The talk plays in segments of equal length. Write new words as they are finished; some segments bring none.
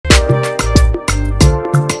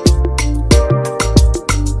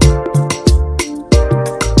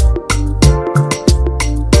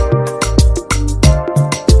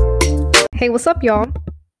Hey, what's up, y'all?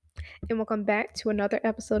 And welcome back to another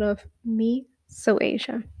episode of Me So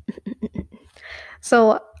Asia.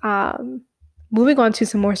 So, moving on to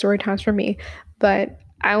some more story times for me, but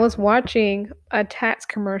I was watching a tax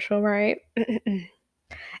commercial, right?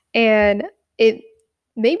 And it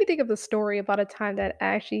made me think of the story about a time that I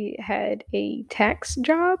actually had a tax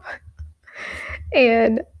job.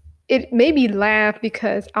 And it made me laugh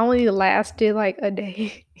because I only lasted like a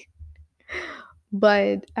day.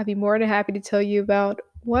 But I'd be more than happy to tell you about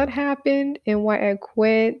what happened and why I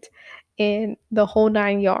quit and the whole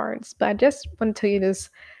nine yards. But I just want to tell you this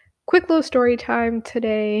quick little story time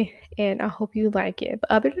today, and I hope you like it.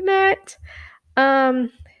 But other than that,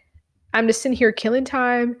 um, I'm just sitting here killing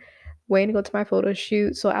time, waiting to go to my photo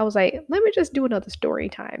shoot. So I was like, let me just do another story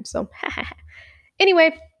time. So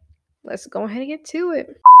anyway, let's go ahead and get to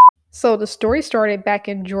it. So the story started back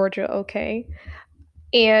in Georgia, okay?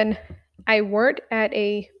 And I worked at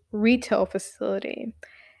a retail facility.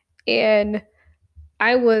 And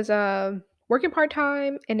I was working part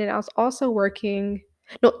time, and then I was also working.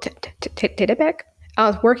 No, take it back. I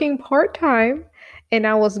was working part time, and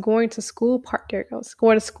I was going to school part. There it goes.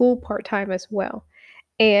 Going to school part time as well.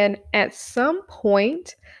 And at some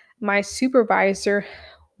point, my supervisor,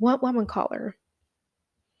 what I'm gonna call her?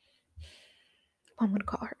 What I'm gonna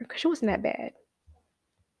call her? Because she wasn't that bad.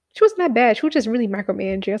 She wasn't that bad. She was just really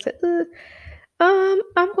micromanaging. I said,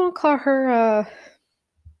 I'm gonna call her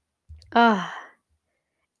uh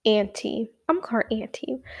Auntie. I'm gonna call her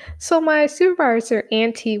Auntie. So my supervisor,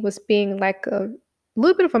 Auntie, was being like a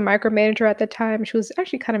little bit of a micromanager at the time. She was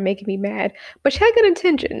actually kind of making me mad, but she had good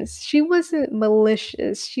intentions. She wasn't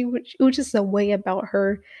malicious. It was just a way about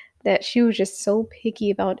her that she was just so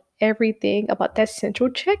picky about everything about that central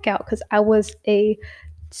checkout because I was a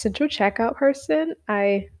central checkout person.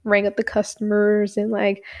 I rang up the customers and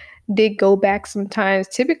like did go back sometimes.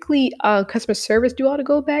 Typically, customer service do all the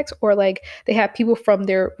go backs, or like they have people from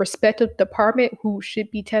their respective department who should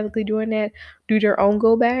be technically doing that do their own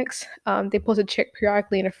go backs. They post a check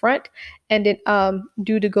periodically in the front, and then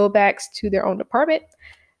do the go backs to their own department.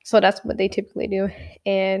 So that's what they typically do,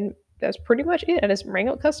 and that's pretty much it. I just rang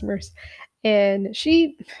up customers, and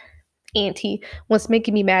Auntie, was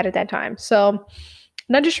making me mad at that time. So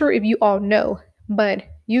not just sure if you all know, but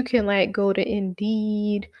you can like go to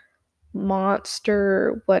Indeed,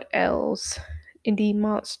 Monster, what else? Indeed,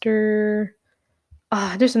 Monster.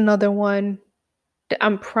 There's another one that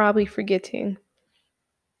I'm probably forgetting.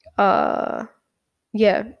 Uh,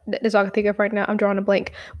 yeah, that's all I can think of right now. I'm drawing a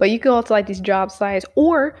blank. But you can also like these job sites,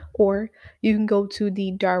 or you can go to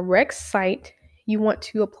the direct site you want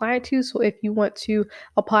to apply to. So if you want to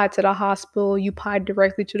apply to the hospital, you apply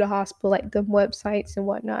directly to the hospital, like the websites and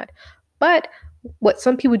whatnot. But what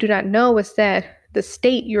some people do not know is that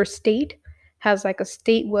your state, has like a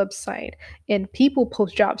state website, and people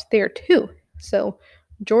post jobs there too. So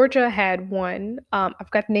Georgia had one. I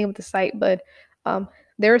forgot the name of the site, but um,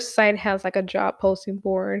 their site has like a job posting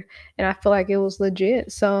board, and I feel like it was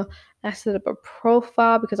legit. So I set up a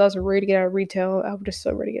profile because I was ready to get out of retail. I was just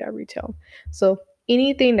so ready to get out of retail. So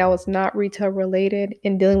anything that was not retail related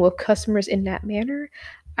and dealing with customers in that manner,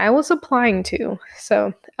 I was applying to.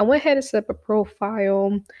 So I went ahead and set up a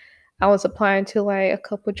profile. I was applying to like a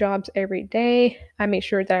couple jobs every day. I made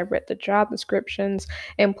sure that I read the job descriptions.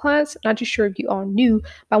 And plus, not too sure if you all knew,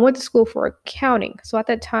 but I went to school for accounting. So at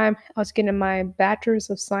that time, I was getting my bachelor's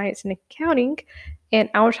of science in accounting. And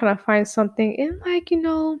I was trying to find something in like,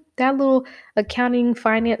 that little accounting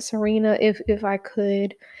finance arena if I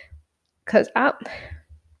could. Cause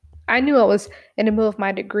I knew I was in the middle of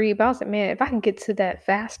my degree, but I was like, man, if I can get to that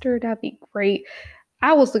faster, that'd be great.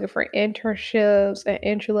 I was looking for internships, an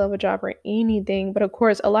entry level job, or anything. But of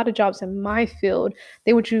course, a lot of jobs in my field,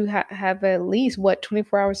 they want you have at least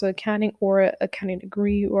 24 hours of accounting or a accounting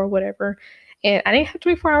degree or whatever. And I didn't have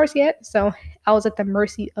 24 hours yet, so I was at the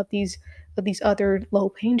mercy of these other low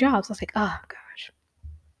paying jobs. I was like, oh gosh,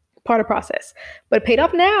 part of the process, but it paid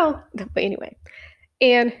off now. But anyway,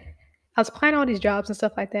 and I was applying all these jobs and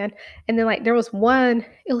stuff like that. And then like there was one,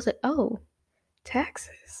 it was like, oh,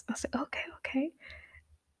 taxes. I was like, okay.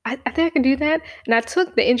 I think I can do that. And I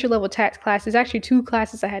took the entry level tax class. There's actually two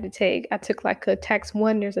classes I had to take. I took like a tax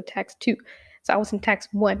one, there's a tax two. So I was in tax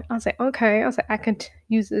one. I was like, okay. I was like, I can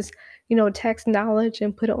use this, tax knowledge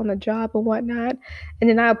and put it on the job and whatnot. And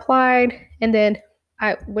then I applied, and then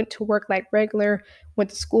I went to work like regular, went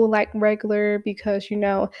to school like regular because, I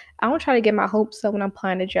don't try to get my hopes up when I'm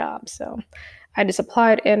applying a job. So I just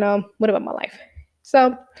applied and went about my life.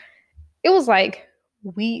 So it was like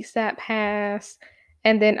weeks that passed,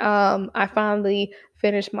 and then I finally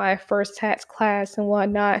finished my first tax class and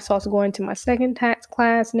whatnot. So I was going to my second tax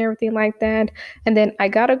class and everything like that. And then I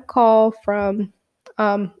got a call from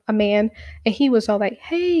a man, and he was all like,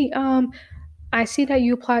 "Hey, I see that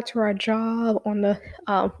you applied to our job on the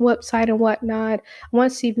website and whatnot. I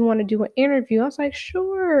want to see if you want to do an interview." I was like,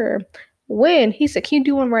 "Sure." When? He said, "Can you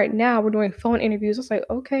do one right now? We're doing phone interviews." I was like,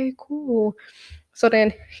 "Okay, cool." So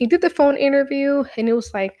then he did the phone interview, and it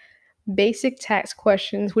was like basic tax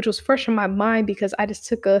questions, which was fresh in my mind because I just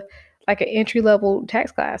took a like an entry level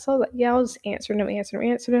tax class. So I was like, "Yeah, I'll just answer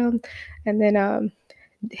them," and then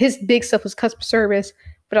his big stuff was customer service,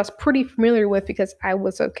 but I was pretty familiar with because I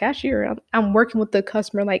was a cashier. I'm working with the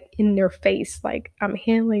customer like in their face, like I'm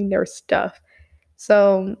handling their stuff.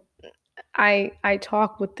 So I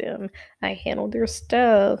talk with them, I handle their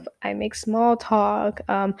stuff, I make small talk,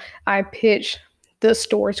 I pitch the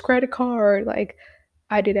store's credit card, like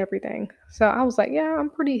I did everything. So I was like, yeah,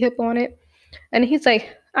 I'm pretty hip on it. And he's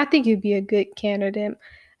like, I think you'd be a good candidate.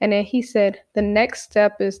 And then he said, the next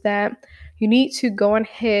step is that you need to go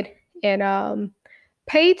ahead and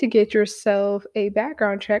pay to get yourself a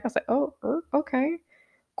background check. I was like, oh, okay,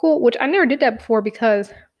 cool. Which I never did that before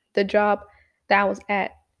because the job that I was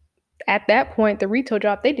at that point, the retail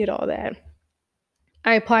job, they did all that.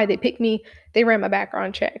 I applied, they picked me, they ran my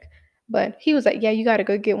background check. But he was like, yeah, you got to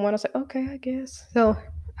go get one. I was like, okay, I guess. So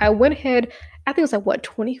I went ahead, I think it was like, what,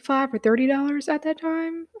 25 or $30 at that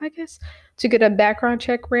time, I guess, to get a background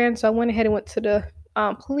check ran. So I went ahead and went to the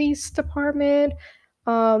police department,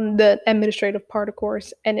 the administrative part, of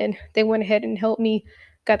course. And then they went ahead and helped me,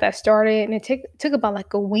 got that started. And it took about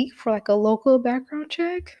like a week for like a local background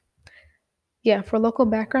check. Yeah, for local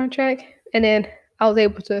background check. And then I was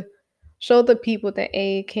able to show the people that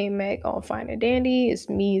A came back all fine and dandy. It's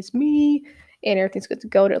me, and everything's good to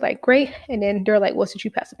go. They're like, great. And then they're like, well, since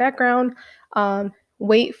you passed the background,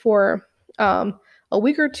 wait for a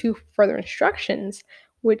week or two for further instructions,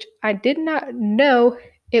 which I did not know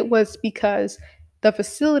it was because the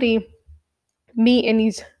facility me and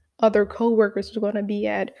these other coworkers were going to be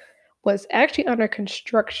at was actually under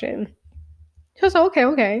construction. She was like, okay,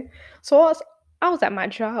 okay. So I was at my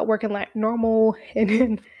job working like normal, and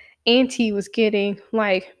then Auntie was getting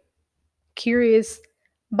like curious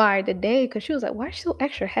by the day because she was like, why is she so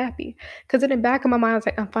extra happy? Because in the back of my mind, I was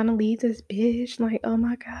like, I'm finna leave this bitch. Like, oh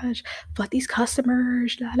my gosh, fuck these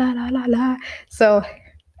customers, la la la la la. So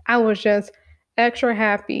I was just extra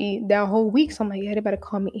happy that whole week. So I'm like, yeah, they better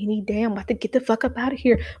call me any day. I'm about to get the fuck up out of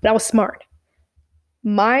here. But I was smart.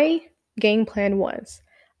 My game plan was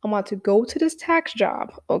I want to go to this tax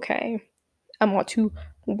job, okay? I want to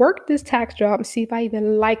work this tax job and see if I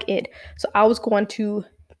even like it. So I was going to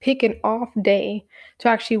pick an off day to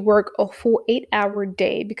actually work a full 8 hour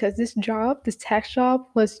day because this job, this tax job,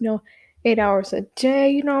 was, 8 hours a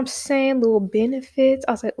day, you know what I'm saying? Little benefits.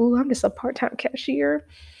 I was like, ooh, I'm just a part time cashier.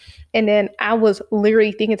 And then I was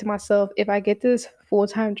literally thinking to myself, if I get this full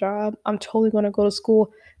time job, I'm totally going to go to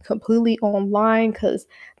school completely online because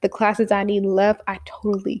the classes I need left, I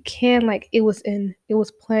totally can. Like it was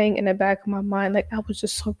playing in the back of my mind. Like I was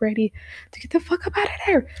just so ready to get the fuck up out of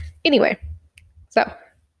there. Anyway, so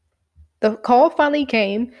the call finally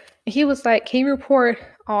came. And he was like, can you report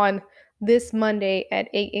on this Monday at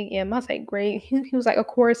 8 a.m.? I was like, great. He was like, of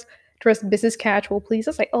course, dress business casual, please.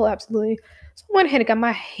 I was like, oh, absolutely. So I went ahead and got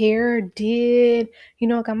my hair did,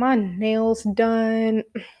 got my nails done.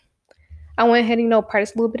 I went ahead and,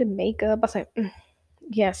 practiced a little bit of makeup. I was like,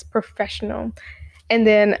 yes, professional. And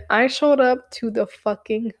then I showed up to the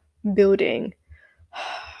fucking building.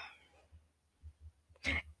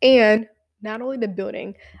 And not only the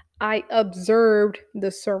building, I observed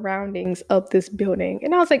the surroundings of this building.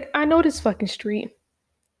 And I was like, I know this fucking street.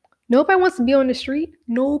 Nobody wants to be on the street.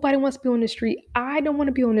 Nobody wants to be on the street. I don't want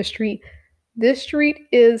to be on the street. This street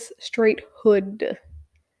is straight hood.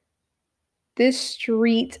 This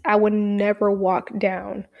street I would never walk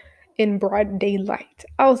down in broad daylight.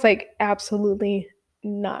 I was like, absolutely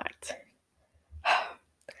not.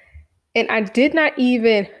 And I did not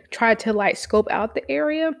even try to like scope out the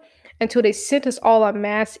area until they sent us all a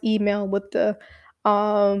mass email with the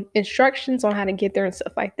instructions on how to get there and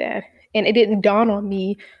stuff like that. And it didn't dawn on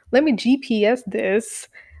me, let me GPS this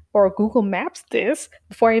or Google Maps this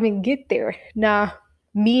before I even get there. Nah,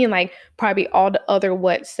 me and like probably all the other,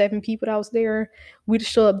 what, 7 people that was there, we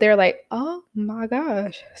just show up there like, oh my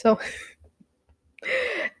gosh. So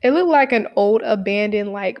it looked like an old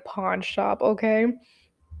abandoned like pawn shop, okay?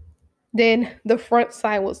 Then the front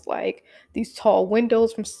side was like these tall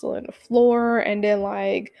windows from still in the floor, and then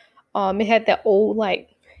like it had that old like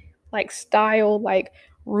style like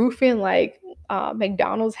roofing, like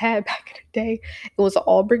McDonald's had back in the day. It was an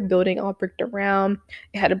all brick building, all bricked around.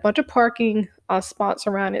 It had a bunch of parking spots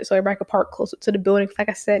around it, so everybody could park closer to the building. Like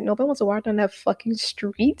I said, nobody wants to walk down that fucking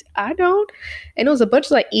street. I don't. And there was a bunch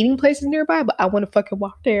of like eating places nearby, but I wouldn't fucking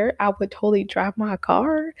walk there. I would totally drive my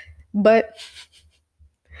car. But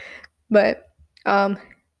but um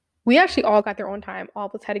we actually all got there on time. All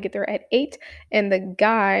of us had to get there at 8. And the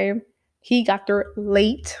guy, he got there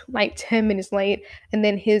late, like 10 minutes late. And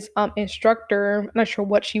then his instructor, I'm not sure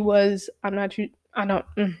what she was. I'm not sure. I don't,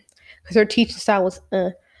 because her teaching style was,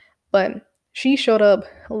 but she showed up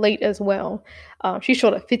late as well. She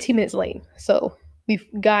showed up 15 minutes late. So we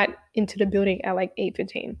got into the building at like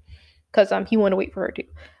 8:15 because he wanted to wait for her too.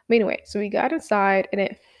 But anyway, so we got inside and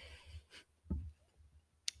it,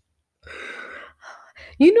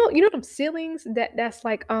 you know them ceilings that's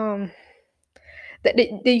like that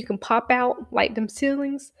you can pop out like them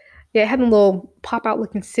ceilings. Yeah, it had a little pop out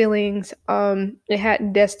looking ceilings. It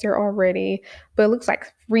had desks there already, but it looks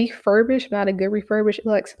like refurbished, not a good refurbish. It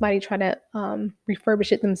looks like somebody tried to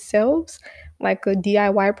refurbish it themselves, like a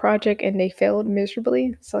DIY project, and they failed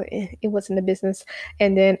miserably. So it wasn't a business.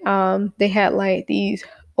 And then they had like these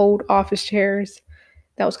old office chairs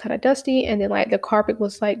that was kind of dusty, and then like the carpet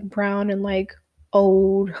was like brown and like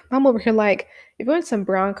old. I'm over here like, if you want some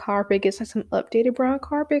brown carpet, get some updated brown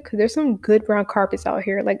carpet because there's some good brown carpets out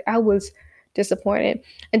here. Like I was disappointed,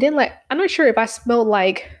 and then like I'm not sure if I smelled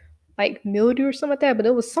like mildew or something like that, but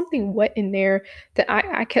there was something wet in there that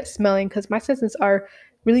I kept smelling because my senses are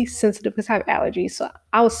really sensitive because I have allergies. So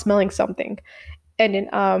I was smelling something, and then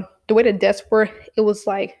the way the desks were, it was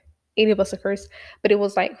like 80 of us at first, but it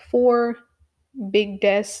was like four big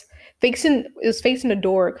desk facing, it was facing the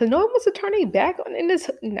door because no one wants to turn their back on in this,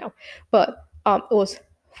 no, but it was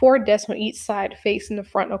four desks on each side facing the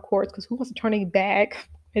front, of course, because who wants to turn their back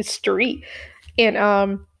in the street. And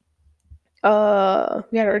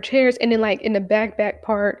we had our chairs, and then like in the back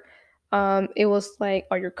part, it was like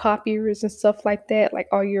all your copiers and stuff like that, like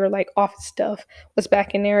all your like office stuff was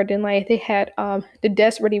back in there. Then like they had the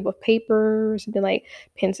desk ready with papers, and then like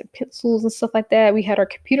pens and pencils and stuff like that. We had our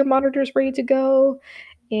computer monitors ready to go,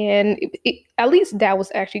 and at least that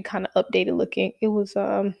was actually kind of updated looking. It was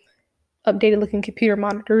updated looking computer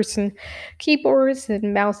monitors and keyboards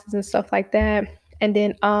and mouses and stuff like that. And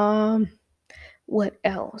then what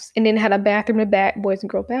else? And then had a bathroom in the back, boys and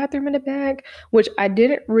girl bathroom in the back, which I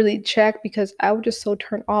didn't really check because I was just so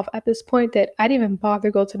turned off at this point that I didn't even bother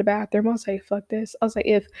to go to the bathroom. I was like, fuck this. I was like,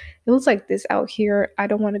 if it looks like this out here, I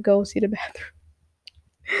don't want to go see the bathroom.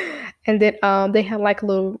 And then they had like a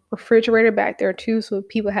little refrigerator back there too. So if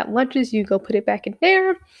people had lunches, you go put it back in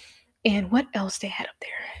there. And what else they had up there?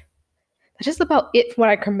 That's just about it from what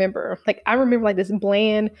I can remember. Like I remember like this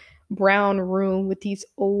bland brown room with these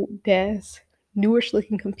old desks, newish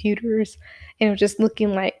looking computers, and it was just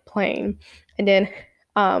looking like plain. And then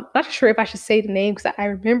not sure if I should say the name because I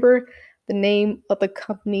remember the name of the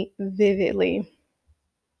company vividly.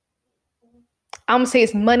 I'm gonna say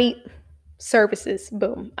it's Money Services.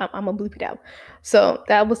 Boom. I'm gonna bleep it out. So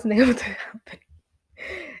that was the name of the company.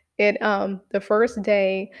 And the first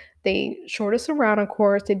day they showed us around, of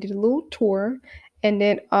course, they did a little tour, and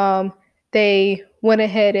then they went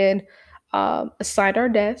ahead and assigned our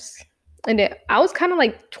desks. And then I was kind of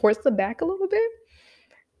like towards the back a little bit.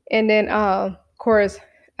 And then of course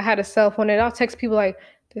I had a cell phone, and I'll text people like,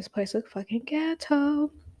 this place look fucking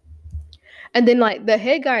ghetto. And then like the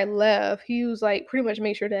head guy left. He was like pretty much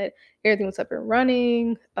make sure that everything was up and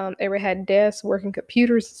running. Everyone had desks, working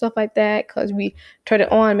computers and stuff like that. Cause we turned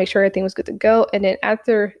it on, make sure everything was good to go. And then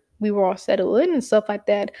after we were all settled in and stuff like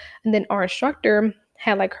that, and then our instructor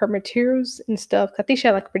had like her materials and stuff. I think she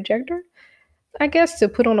had like a projector, I guess, to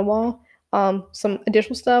put on the wall. Some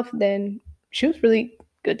additional stuff. Then she was really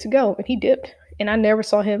good to go, and he dipped. And I never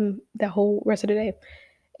saw him that whole rest of the day.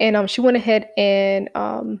 And she went ahead and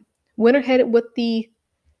went ahead with the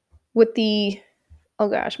oh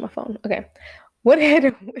gosh, my phone. Okay. Went ahead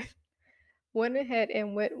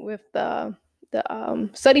and went with the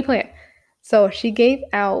study plan. So she gave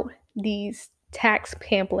out these tax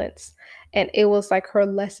pamphlets, and it was like her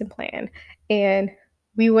lesson plan. And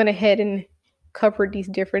we went ahead and covered these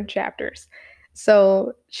different chapters.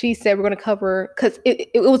 So she said we're going to cover, because it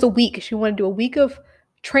was a week. She wanted to do a week of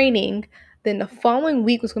training. Then the following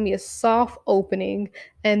week was going to be a soft opening,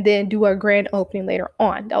 and then do our grand opening later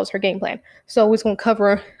on. That was her game plan. So we was going to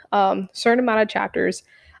cover certain amount of chapters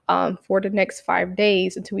for the next 5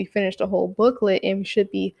 days until we finish the whole booklet, and we should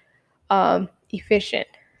be efficient,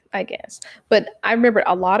 I guess. But I remember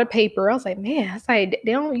a lot of paper. I was like, man, I was like,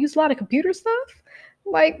 they don't use a lot of computer stuff.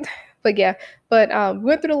 Like, But yeah, but we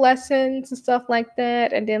went through the lessons and stuff like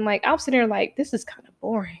that, and then like I was sitting there like this is kind of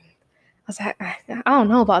boring. I was like, I don't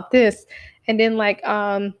know about this. And then like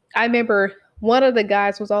I remember one of the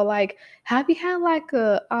guys was all like, have you had like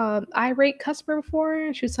a irate customer before?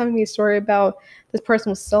 And she was telling me a story about this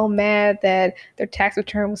person was so mad that their tax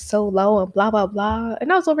return was so low and blah blah blah.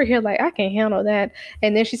 And I was over here like I can't handle that.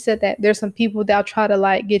 And then she said that there's some people that'll try to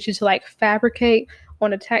like get you to like fabricate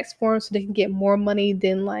on a tax form so they can get more money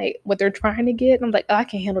than like what they're trying to get. And I'm like, oh, I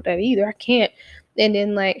can't handle that either. I can't. And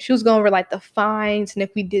then like she was going over like the fines and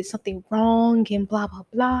if we did something wrong and blah blah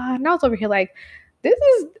blah. And I was over here like, this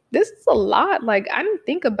is a lot. Like I didn't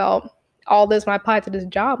think about all this when I applied to this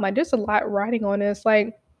job. Like there's a lot riding on this.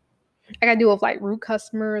 Like I gotta deal with like rude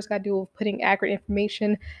customers, gotta deal with putting accurate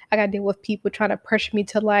information. I gotta deal with people trying to pressure me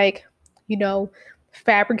to like, you know,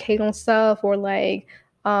 fabricate on stuff or like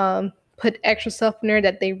put extra stuff in there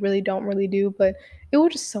that they really don't really do. But it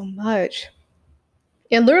was just so much.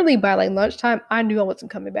 And literally by like lunchtime, I knew I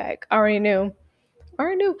wasn't coming back. I already knew. I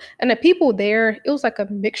already knew. And the people there, it was like a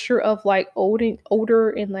mixture of like older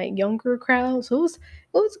and like younger crowds. So it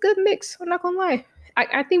was a good mix. I'm not gonna lie.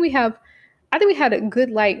 I think we had a good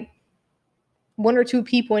like one or two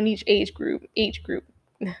people in each age group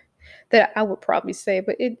that I would probably say,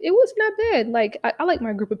 but it was not bad. Like I like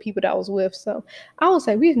my group of people that I was with, so I would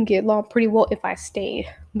say we can get along pretty well if I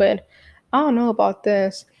stayed. But I don't know about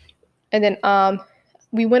this. And then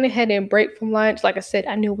we went ahead and break from lunch. Like I said,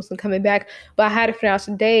 I knew it wasn't coming back, but I had to finish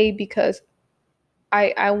today because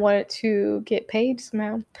I wanted to get paid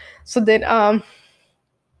somehow. So then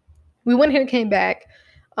we went ahead and came back,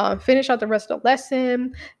 finished out the rest of the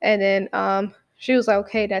lesson, and then she was like,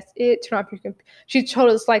 "Okay, that's it. Turn off your computer." She told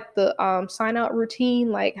us like the sign out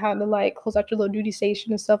routine, like how to like close out your little duty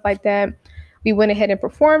station and stuff like that. We went ahead and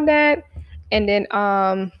performed that, and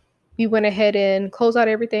then we went ahead and closed out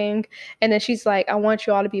everything. And then she's like, "I want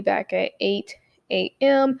you all to be back at 8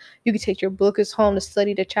 a.m. You can take your booklets home to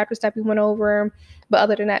study the chapters that we went over. But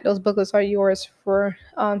other than that, those booklets are yours for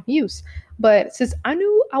use." But since I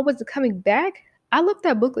knew I wasn't coming back, I left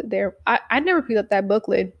that booklet there. I never picked up that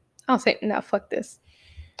booklet. I was like, nah, fuck this.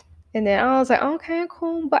 And then I was like, okay,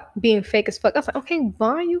 cool. But being fake as fuck, I was like, okay,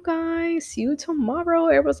 bye, you guys. See you tomorrow.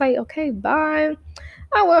 Everyone's like, okay, bye.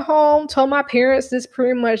 I went home, told my parents this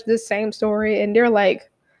pretty much this same story, and they're like,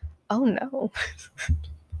 oh no.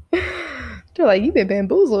 They're like, you've been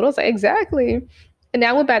bamboozled. I was like, exactly. And then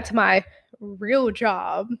I went back to my real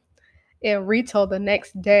job in retail the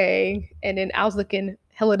next day, and then I was looking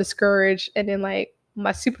hella discouraged. And then like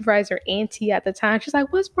my supervisor auntie at the time, she's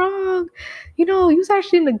like, "What's wrong? You was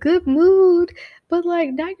actually in a good mood, but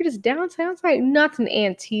like now you're just downtown." I was like, "Nothing,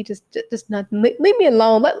 auntie. Just nothing. Leave me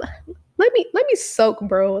alone. Let me soak,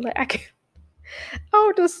 bro." Like I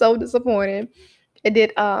was just so disappointed. And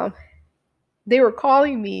then they were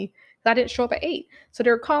calling me. I didn't show up at 8. So they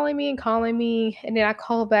were calling me and calling me. And then I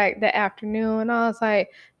called back that afternoon. And I was like,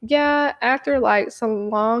 yeah, after like some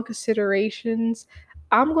long considerations,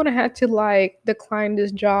 I'm going to have to like decline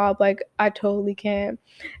this job. Like, I totally can't.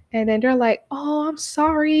 And then they're like, oh, I'm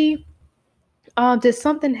sorry. Did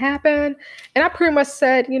something happen? And I pretty much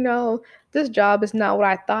said, this job is not what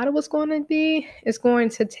I thought it was going to be. It's going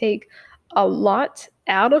to take a lot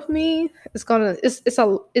out of me. It's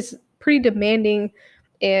pretty demanding,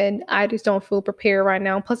 and I just don't feel prepared right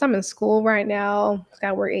now. Plus, I'm in school right now. I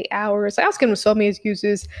gotta work 8 hours. Like, I was giving them so many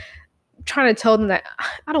excuses, trying to tell them that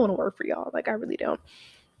I don't want to work for y'all. Like, I really don't.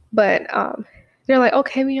 But they're like,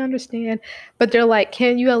 okay, we understand. But they're like,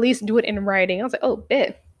 can you at least do it in writing? I was like, oh,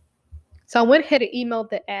 bet. So I went ahead and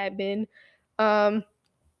emailed the admin. Um,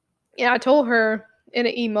 and I told her in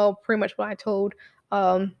an email pretty much what I told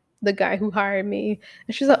the guy who hired me.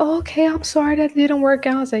 And she's like, oh, okay, I'm sorry that didn't work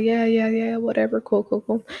out. I was like, yeah, whatever. Cool.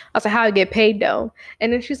 I was like, how I get paid though?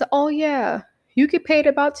 And then she's like, oh yeah, you get paid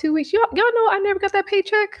about 2 weeks. Y'all know I never got that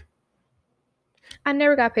paycheck. I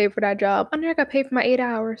never got paid for that job. I never got paid for my 8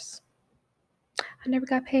 hours. I never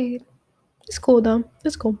got paid. It's cool though.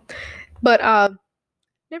 It's cool. But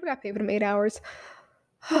never got paid for them 8 hours.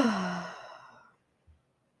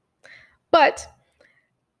 But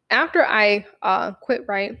after I quit,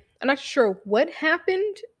 right, I'm not sure what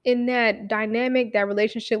happened in that dynamic, that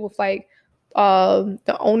relationship with like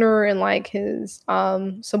the owner and like his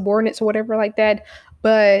subordinates or whatever like that.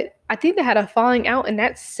 But I think they had a falling out, and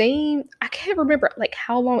that same, I can't remember like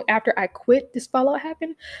how long after I quit this fallout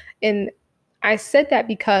happened. And I said that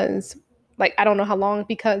because like I don't know how long,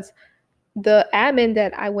 because the admin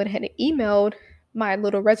that I went ahead and emailed my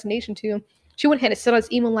little resignation to, She went ahead and sent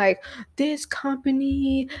us email like, this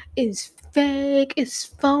company is fake, it's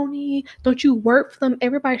phony, don't you work for them,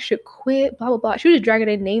 everybody should quit, blah blah blah. She was just dragging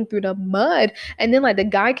their name through the mud. And then like the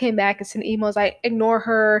guy came back and sent emails like, ignore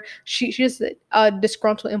her, she's just a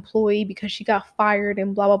disgruntled employee because she got fired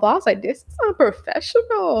and blah blah blah. I was like, this is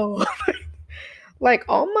unprofessional. Like,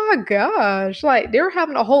 oh my gosh, like they were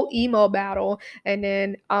having a whole email battle. And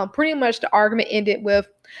then pretty much the argument ended with,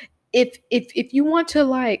 if you want to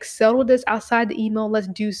like settle this outside the email, let's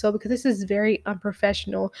do so, because this is very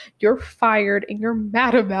unprofessional. You're fired and you're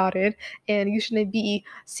mad about it, and you shouldn't be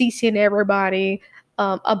CCing everybody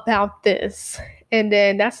about this. And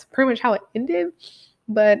then that's pretty much how it ended.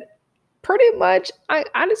 But pretty much I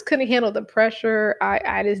just couldn't handle the pressure.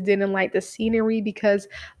 I just didn't like the scenery, because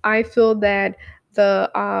I feel that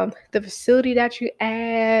the facility that you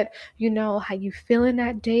at, you know, how you feeling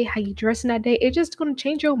that day, how you dressing that day, it's just gonna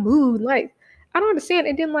change your mood. Like, I don't understand.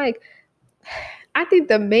 And then like I think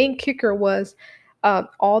the main kicker was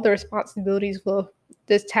all the responsibilities with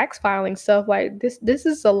this tax filing stuff. Like this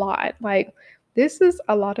is a lot. Like this is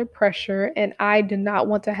a lot of pressure, and I did not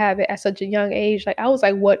want to have it at such a young age. Like I was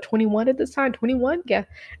like what, 21 at this time? 21? Yeah.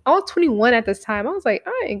 I was 21 at this time. I was like,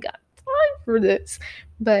 I ain't got time for this.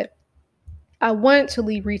 But I wanted to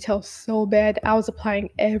leave retail so bad. I was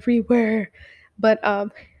applying everywhere. But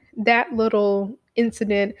that little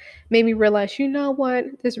incident made me realize, you know what?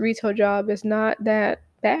 This retail job is not that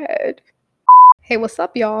bad. Hey, what's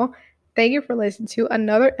up, y'all? Thank you for listening to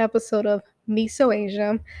another episode of Miso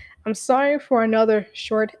Asia. I'm sorry for another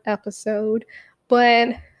short episode, but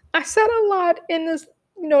I said a lot in this,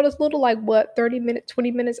 this little like what, 30 minutes,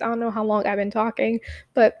 20 minutes. I don't know how long I've been talking,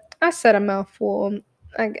 but I said a mouthful.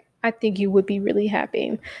 I think you would be really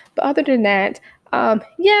happy. But other than that,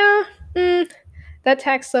 yeah, that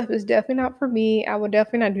tax stuff is definitely not for me. I would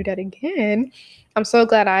definitely not do that again. I'm so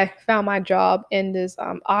glad I found my job in this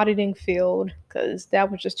auditing field, because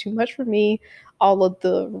that was just too much for me. All of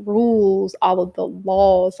the rules, all of the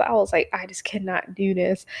laws. I was like, I just cannot do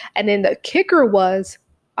this. And then the kicker was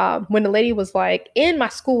when the lady was like in my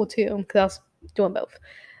school too, because I was doing both.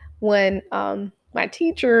 When my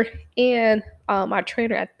teacher and my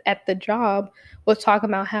trainer at the job was talking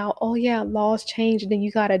about how, oh yeah, laws change and then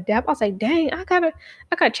you gotta adapt. I was like, dang, I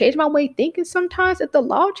gotta change my way of thinking sometimes if the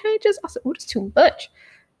law changes. I said, oh, it's too much.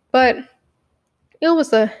 But it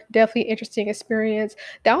was a definitely interesting experience.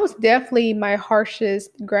 That was definitely my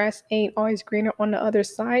harshest grass ain't always greener on the other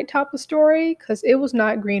side type of story, because it was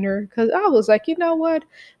not greener. Because I was like, you know what?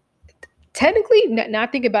 Technically, now I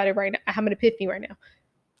think about it right now, I have an epiphany right now.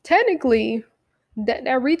 Technically,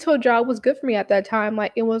 that retail job was good for me at that time.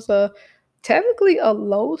 Like it was a technically a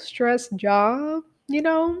low stress job,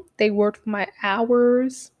 They worked for my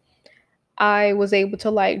hours. I was able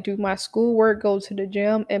to like do my schoolwork, go to the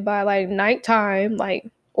gym, and by like nighttime,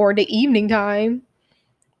 like or the evening time,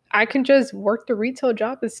 I can just work the retail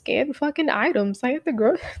job and scan fucking items like at the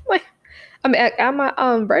grocery like I'm at my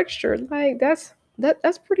register. Like that's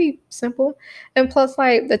pretty simple. And plus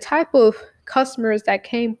like the type of customers that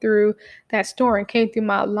came through that store and came through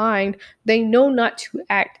my line, they know not to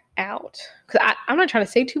act out. Because I'm not trying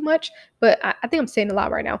to say too much, but I think I'm saying a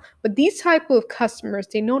lot right now. But these type of customers,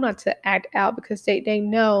 they know not to act out, because they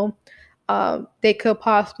know they could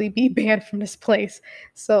possibly be banned from this place.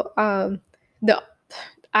 So the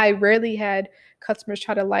I rarely had customers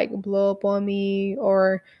try to like blow up on me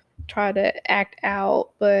or try to act out,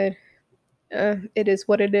 but it is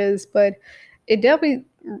what it is. But it definitely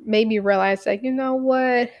made me realize, like, you know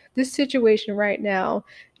what? This situation right now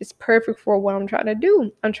is perfect for what I'm trying to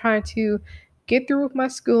do. I'm trying to get through with my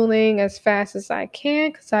schooling as fast as I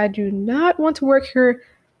can, because I do not want to work here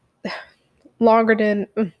longer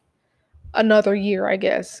than another year, I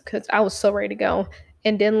guess, because I was so ready to go.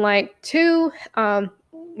 And then, like, two,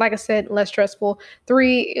 like I said, less stressful.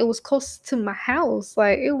 Three, it was close to my house.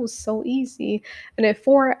 Like, it was so easy. And then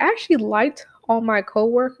four, I actually liked all my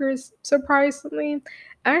coworkers, surprisingly.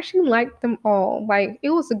 I actually liked them all. Like,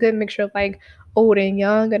 it was a good mixture of like old and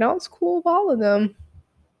young, and I was cool with all of them.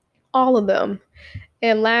 All of them.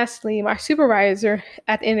 And lastly, my supervisor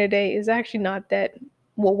at the end of the day is actually not that,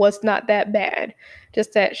 well, was not that bad.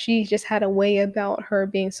 Just that she just had a way about her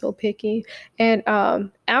being so picky. And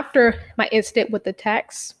after my incident with the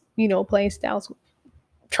tax, place that I was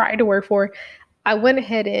trying to work for, I went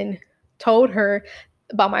ahead and told her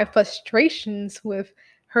about my frustrations with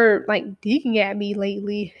her like digging at me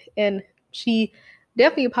lately. And she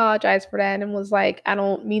definitely apologized for that and was like, I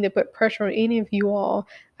don't mean to put pressure on any of you all.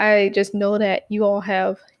 I just know that you all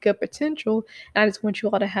have good potential, and I just want you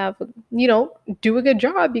all to have, do a good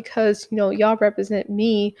job, because, y'all represent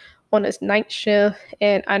me on this night shift,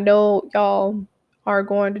 and I know y'all are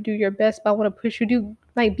going to do your best, but I want to push you to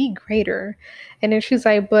like be greater. And then she's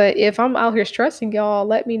like, but if I'm out here stressing y'all,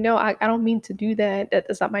 let me know. I don't mean to do that.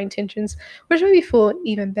 That's not my intentions, which made me feel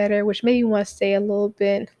even better, which made me want to stay a little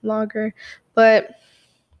bit longer. But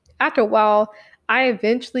after a while, I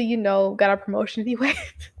eventually, got a promotion anyway.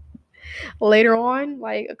 Later on,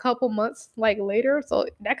 like a couple months like later, so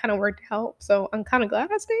that kind of worked out. So I'm kind of glad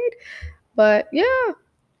I stayed. But yeah,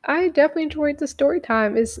 I definitely enjoyed the story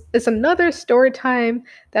time. It's another story time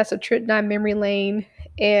that's a trip down memory lane,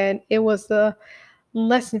 and it was a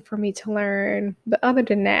lesson for me to learn. But other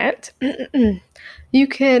than that, you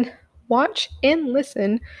can watch and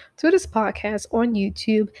listen to this podcast on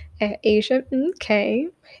YouTube at Asia MK.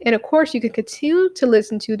 And of course, you can continue to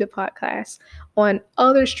listen to the podcast on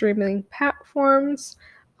other streaming platforms.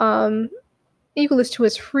 You can listen to it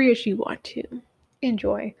as free as you want to.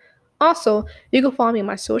 Enjoy. Also, you can follow me on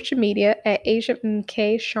my social media at Asia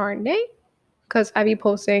MK Chardonnay because I be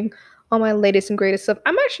posting all my latest and greatest stuff.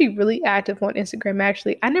 I'm actually really active on Instagram.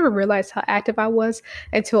 Actually, I never realized how active I was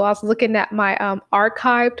until I was looking at my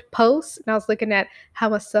archived posts, and I was looking at how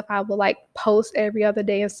much stuff I would like post every other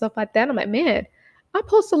day and stuff like that. I'm like, man, I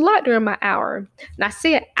post a lot during my hour. And I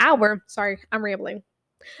say an hour. Sorry, I'm rambling.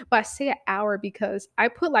 But I say an hour because I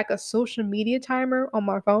put like a social media timer on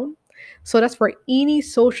my phone. So that's for any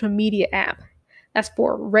social media app. That's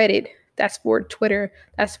for Reddit. That's for Twitter.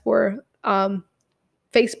 That's for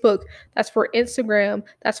Facebook. That's for Instagram.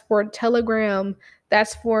 That's for Telegram.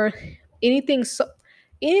 That's for anything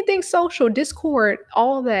anything social, Discord,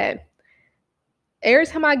 all that. Every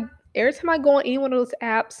time I every time I go on any one of those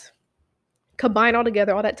apps, combine all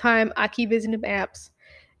together, all that time I keep visiting the apps.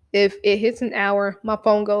 If it hits an hour, my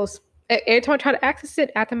phone goes. Every time I try to access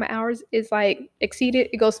it after my hours is like exceeded,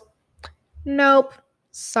 it goes, nope,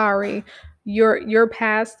 sorry, you're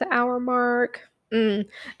past the hour mark. And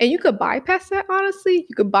you could bypass that, honestly.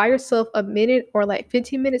 You could buy yourself a minute or like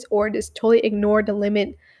 15 minutes or just totally ignore the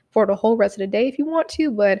limit for the whole rest of the day if you want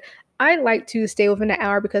to. But I like to stay within an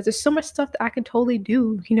hour because there's so much stuff that I can totally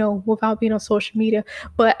do, without being on social media.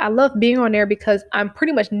 But I love being on there because I'm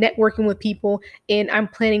pretty much networking with people and I'm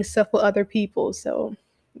planning stuff with other people. So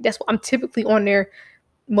that's what I'm typically on there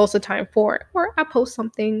most of the time for. Or I post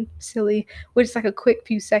something silly, which is like a quick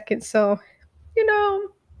few seconds. So, you know,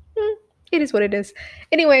 it is what it is.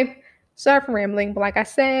 Anyway, sorry for rambling, but like I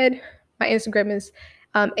said, my Instagram is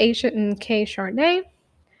Asia and K Chardonnay.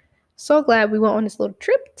 So glad we went on this little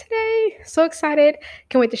trip today. So excited.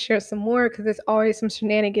 Can't wait to share some more because there's always some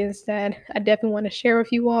shenanigans that I definitely want to share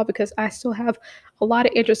with you all because I still have a lot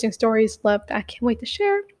of interesting stories left. I can't wait to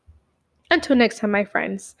share. Until next time, my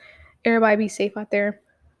friends. Everybody be safe out there.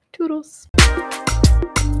 Toodles.